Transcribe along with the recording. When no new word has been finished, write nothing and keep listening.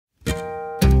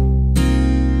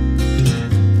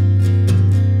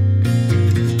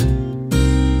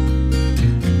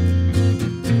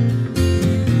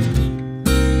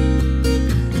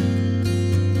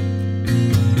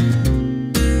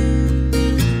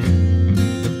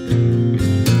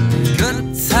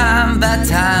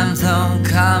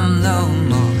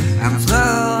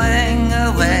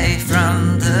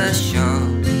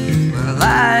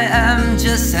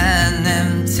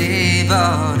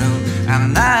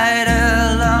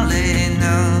lighter, lonely,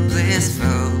 no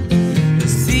blissful. The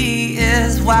sea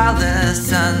is wild, the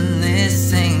sun is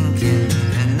sinking,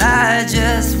 and I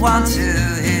just want to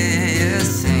hear you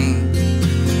sing.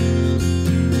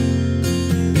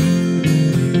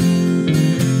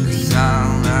 The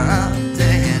song of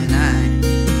day and night,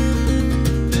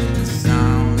 the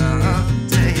song of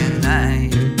day and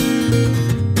night,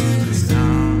 the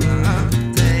song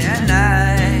of day and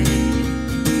night.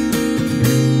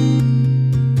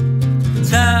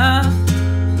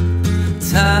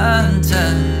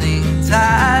 Turning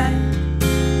tide.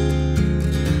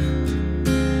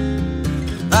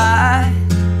 By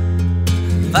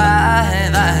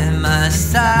my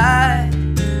side.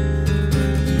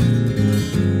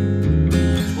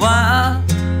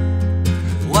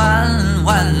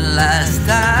 One last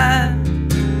time.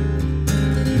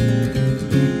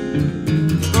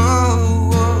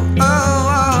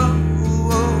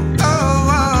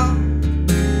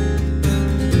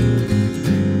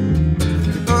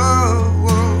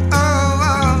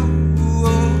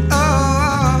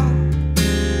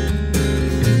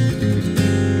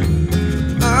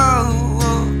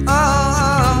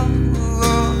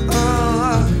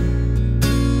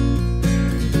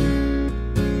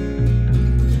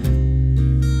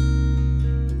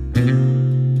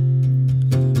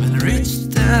 When I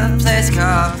reached a place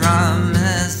called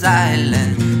Promise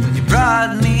Island, you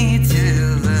brought me to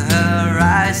the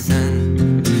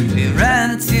horizon. We ran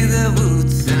to the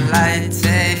woods and light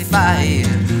a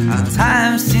fire. Our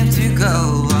time seemed to go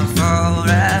on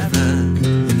forever.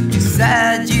 You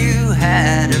said you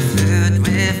had a flute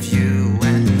with you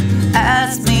and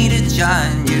asked me to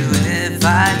join you if I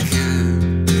could.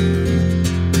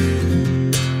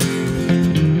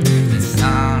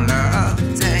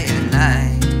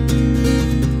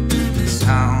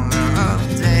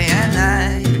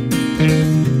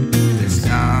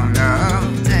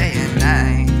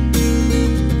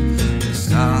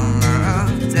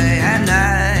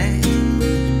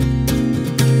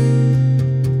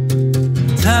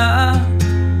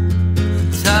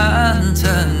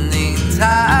 Turning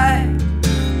tide.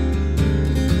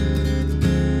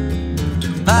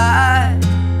 By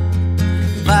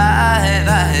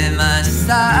my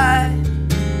side.